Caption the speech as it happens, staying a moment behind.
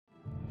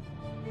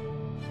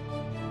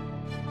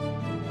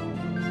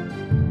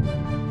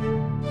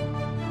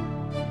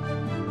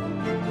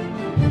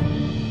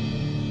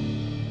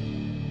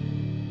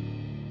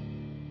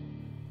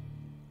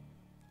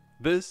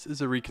This is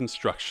a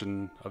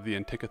reconstruction of the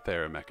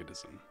Antikythera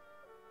mechanism,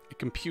 a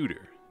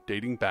computer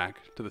dating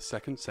back to the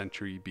 2nd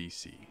century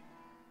BC.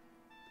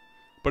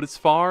 But it's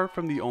far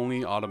from the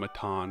only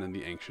automaton in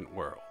the ancient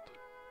world.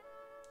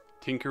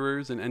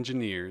 Tinkerers and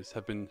engineers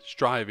have been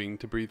striving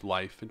to breathe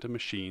life into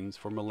machines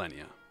for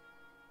millennia.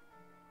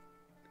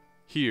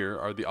 Here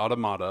are the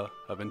automata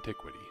of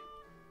antiquity.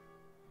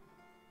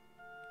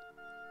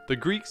 The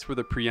Greeks were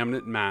the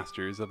preeminent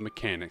masters of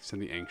mechanics in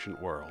the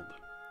ancient world.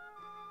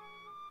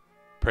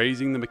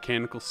 Praising the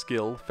mechanical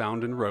skill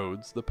found in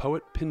roads, the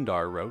poet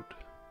Pindar wrote,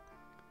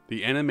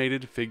 "The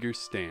animated figures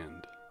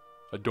stand,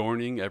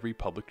 adorning every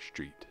public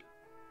street,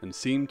 and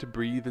seem to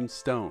breathe in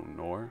stone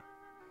or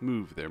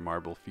move their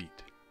marble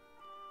feet."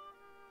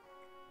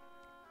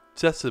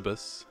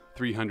 Ctesippus,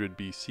 300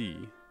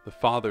 BC, the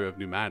father of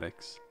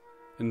pneumatics,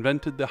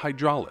 invented the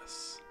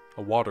hydraulis,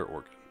 a water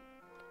organ,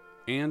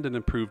 and an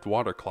improved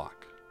water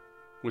clock,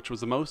 which was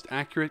the most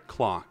accurate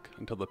clock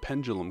until the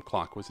pendulum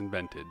clock was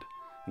invented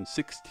in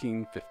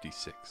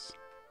 1656.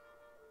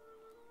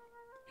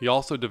 He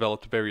also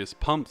developed various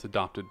pumps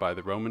adopted by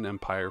the Roman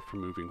Empire for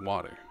moving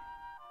water.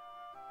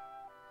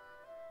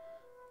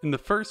 In the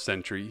 1st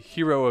century,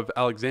 Hero of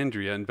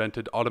Alexandria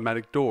invented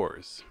automatic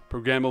doors,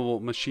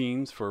 programmable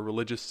machines for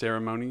religious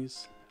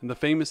ceremonies, and the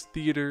famous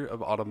theater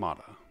of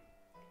automata,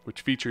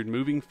 which featured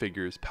moving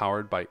figures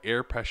powered by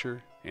air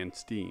pressure and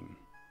steam.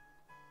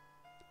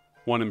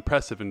 One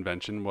impressive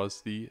invention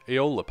was the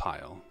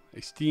aeolipile,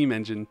 a steam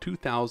engine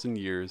 2,000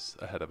 years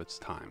ahead of its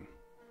time.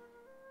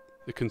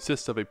 It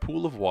consists of a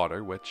pool of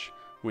water which,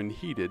 when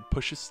heated,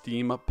 pushes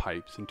steam up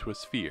pipes into a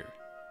sphere.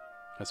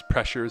 As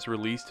pressure is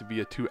released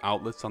via 2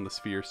 outlets on the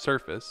sphere's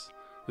surface,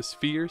 the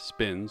sphere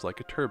spins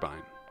like a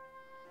turbine.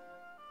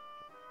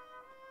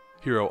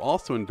 Hero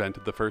also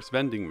invented the first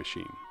vending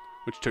machine,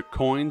 which took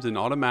coins and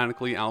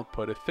automatically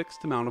output a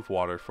fixed amount of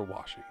water for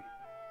washing.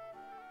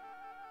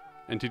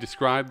 And to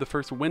describe the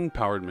first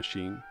wind-powered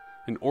machine,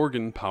 an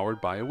organ powered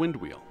by a wind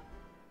wheel.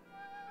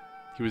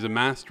 He was a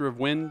master of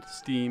wind,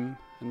 steam,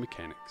 and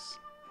mechanics.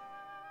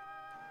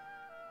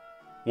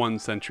 1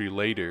 century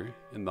later,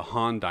 in the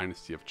Han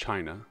Dynasty of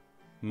China,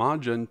 Ma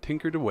Jun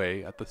tinkered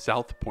away at the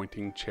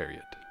south-pointing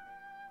chariot.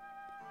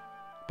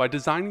 By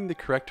designing the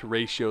correct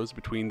ratios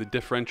between the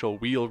differential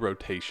wheel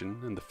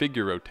rotation and the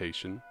figure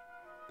rotation,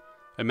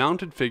 a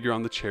mounted figure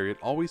on the chariot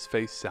always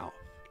faced south.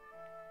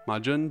 Ma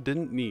Jun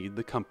didn't need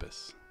the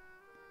compass.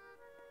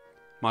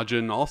 Ma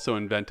Jun also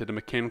invented a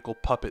mechanical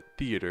puppet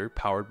theater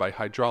powered by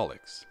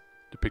hydraulics,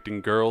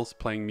 depicting girls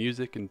playing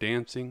music and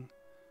dancing,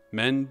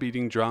 men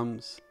beating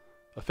drums,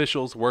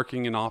 officials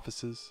working in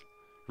offices,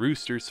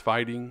 roosters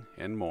fighting,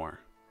 and more,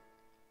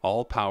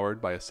 all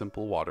powered by a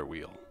simple water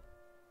wheel.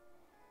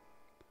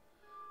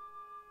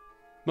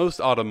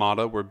 Most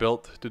automata were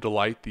built to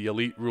delight the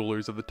elite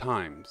rulers of the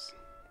times.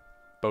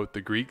 Both the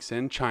Greeks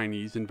and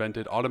Chinese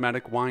invented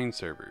automatic wine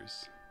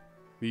servers.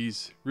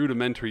 These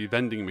rudimentary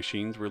vending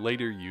machines were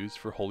later used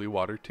for holy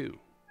water too.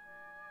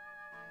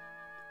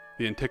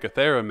 The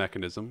Antikythera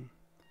mechanism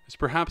is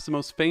perhaps the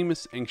most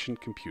famous ancient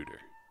computer.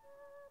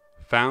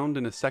 Found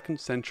in a 2nd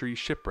century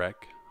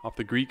shipwreck off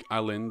the Greek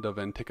island of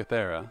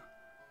Antikythera,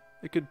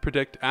 it could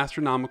predict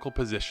astronomical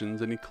positions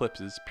and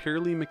eclipses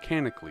purely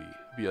mechanically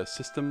via a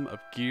system of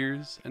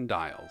gears and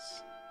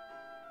dials.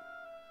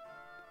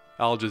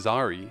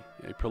 Al-Jazari,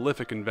 a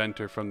prolific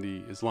inventor from the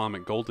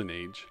Islamic Golden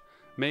Age,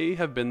 may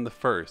have been the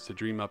first to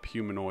dream up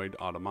humanoid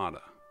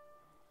automata.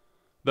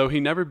 Though he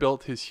never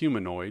built his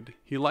humanoid,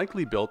 he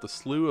likely built a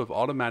slew of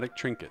automatic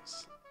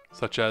trinkets,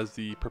 such as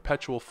the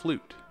perpetual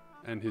flute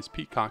and his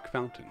peacock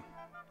fountain.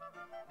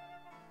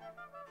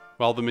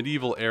 While the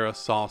medieval era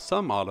saw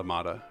some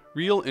automata,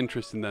 real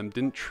interest in them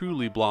didn't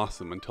truly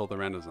blossom until the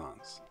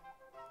Renaissance.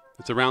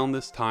 It's around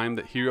this time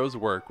that Hero's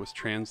work was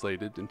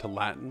translated into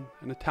Latin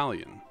and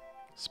Italian,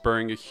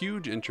 spurring a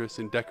huge interest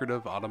in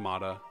decorative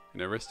automata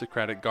in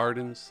aristocratic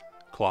gardens,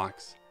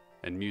 clocks,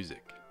 and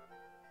music.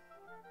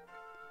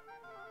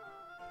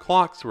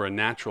 Clocks were a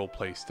natural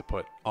place to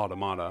put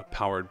automata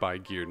powered by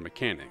geared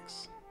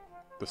mechanics.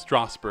 The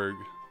Strasbourg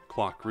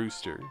clock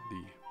rooster,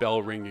 the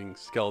bell-ringing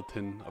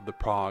skeleton of the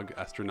Prague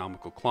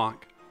astronomical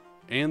clock,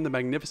 and the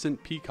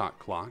magnificent peacock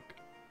clock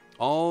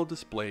all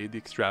displayed the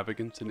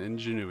extravagance and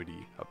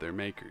ingenuity of their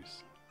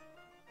makers.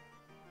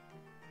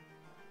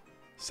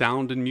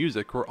 Sound and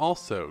music were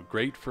also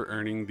great for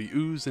earning the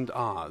oohs and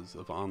ahs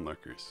of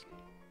onlookers.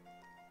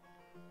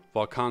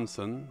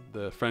 Vaucanson,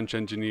 the French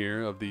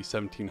engineer of the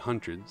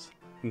 1700s,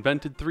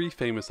 invented 3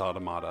 famous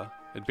automata,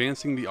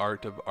 advancing the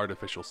art of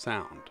artificial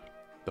sound: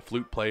 the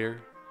flute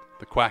player,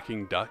 the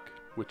quacking duck,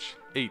 which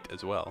ate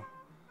as well,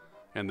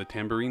 and the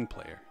tambourine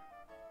player.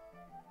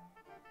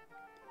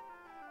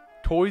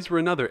 Toys were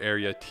another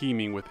area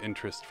teeming with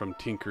interest from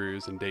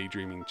tinkerers and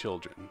daydreaming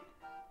children.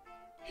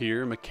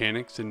 Here,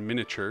 mechanics and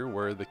miniature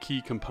were the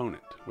key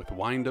component, with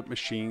wind-up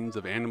machines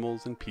of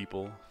animals and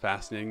people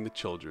fascinating the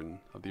children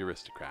of the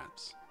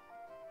aristocrats.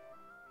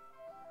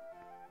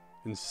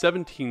 In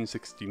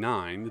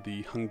 1769,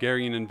 the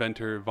Hungarian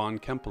inventor von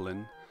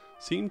Kempelen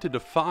seemed to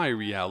defy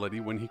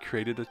reality when he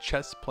created a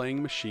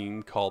chess-playing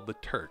machine called the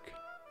Turk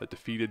that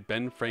defeated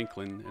Ben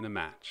Franklin in a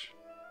match.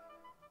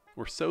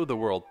 Or so the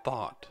world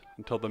thought,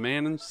 until the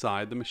man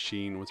inside the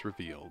machine was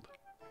revealed,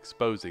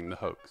 exposing the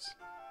hoax.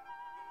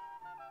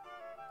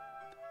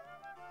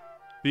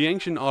 The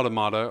ancient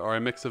automata are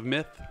a mix of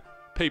myth,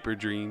 paper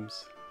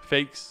dreams,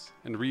 fakes,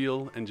 and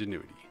real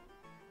ingenuity.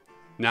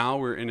 Now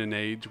we're in an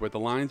age where the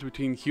lines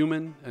between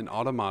human and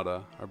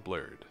automata are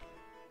blurred.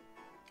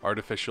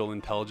 Artificial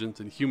intelligence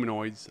and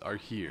humanoids are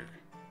here.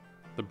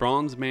 The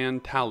bronze man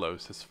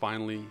Talos has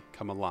finally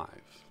come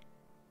alive.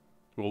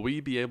 Will we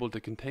be able to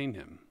contain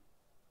him?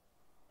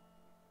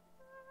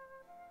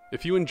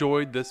 If you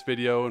enjoyed this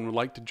video and would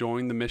like to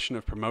join the mission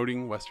of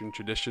promoting Western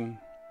tradition,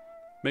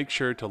 make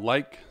sure to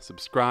like,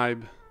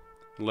 subscribe,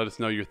 and let us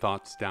know your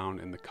thoughts down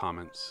in the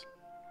comments.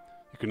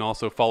 You can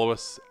also follow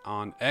us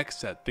on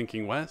X at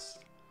Thinking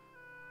West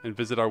and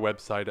visit our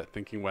website at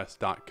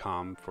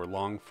thinkingwest.com for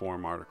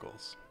long-form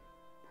articles.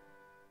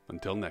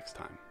 Until next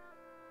time.